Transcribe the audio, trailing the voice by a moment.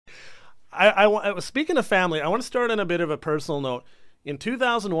speaking of family, I want to start on a bit of a personal note. In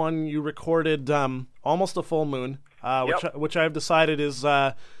 2001, you recorded Almost a Full Moon, which I've decided is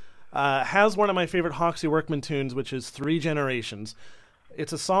has one of my favorite Hawksley Workman tunes, which is Three Generations.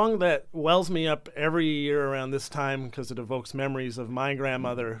 It's a song that wells me up every year around this time because it evokes memories of my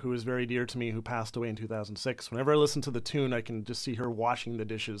grandmother, who is very dear to me, who passed away in 2006. Whenever I listen to the tune, I can just see her washing the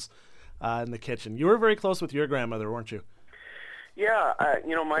dishes in the kitchen. You were very close with your grandmother, weren't you? Yeah,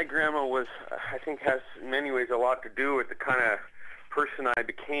 my grandma was, I think, has in many ways a lot to do with the kind of person I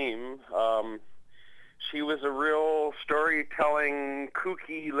became. She was a real storytelling,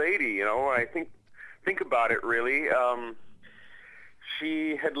 kooky lady, I think about it, really.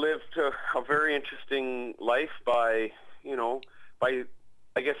 She had lived a very interesting life by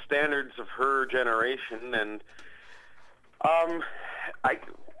I guess standards of her generation, and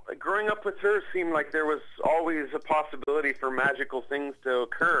growing up with her seemed like there was always a possibility for magical things to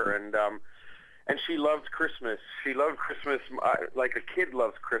occur, and she loved Christmas. She loved Christmas like a kid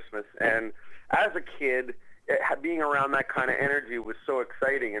loves Christmas, and as a kid, being around that kind of energy was so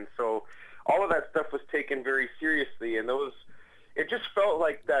exciting, and so all of that stuff was taken very seriously, and it just felt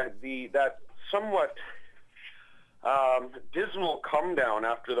like that somewhat dismal come down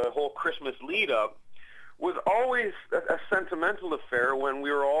after the whole Christmas lead up was always a sentimental affair when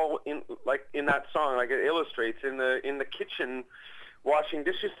we were all in that song, like it illustrates, in the kitchen washing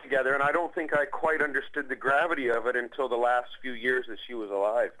dishes together, and I don't think I quite understood the gravity of it until the last few years that she was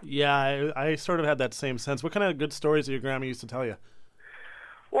alive. Yeah, I sort of had that same sense. What kind of good stories did your grandma used to tell you?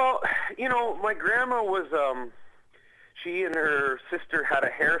 Well, my grandma was she and her sister had a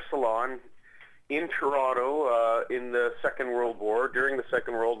hair salon in Toronto in the Second World War. During the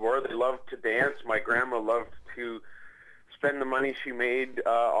Second World War, they loved to dance. My grandma loved to spend the money she made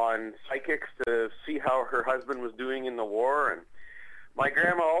on psychics to see how her husband was doing in the war. And my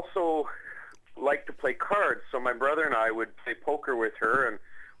grandma also liked to play cards, so my brother and I would play poker with her, and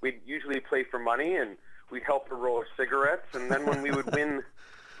we'd usually play for money, and we'd help her roll her cigarettes. And then when we would win,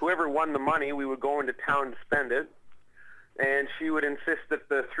 whoever won the money, we would go into town to spend it. And she would insist that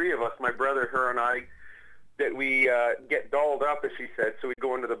the three of us, my brother, her, and I, that we get dolled up, as she said, so we'd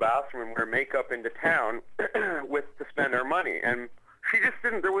go into the bathroom and wear makeup into town to spend our money. And she just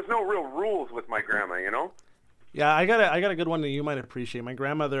didn't, there was no real rules with my grandma, Yeah, I got a good one that you might appreciate. My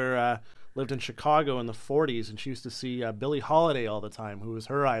grandmother lived in Chicago in the 40s, and she used to see Billie Holiday all the time, who was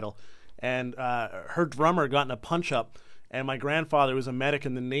her idol. And her drummer got in a punch-up, and my grandfather, who was a medic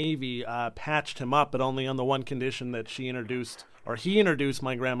in the Navy, patched him up, but only on the one condition that he introduced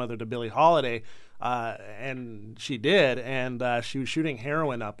my grandmother to Billie Holiday, and she did, and she was shooting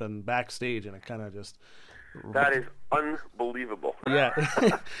heroin up and backstage, and it kind of just... That is unbelievable. Yeah.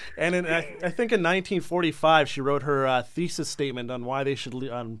 And I think in 1945 she wrote her thesis statement on why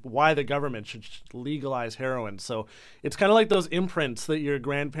why the government should legalize heroin. So it's kind of like those imprints that your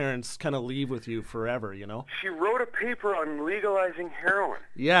grandparents kind of leave with you forever, She wrote a paper on legalizing heroin.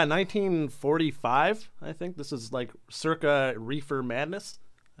 Yeah, 1945, I think. This is like circa reefer madness,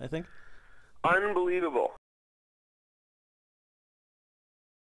 I think. Unbelievable.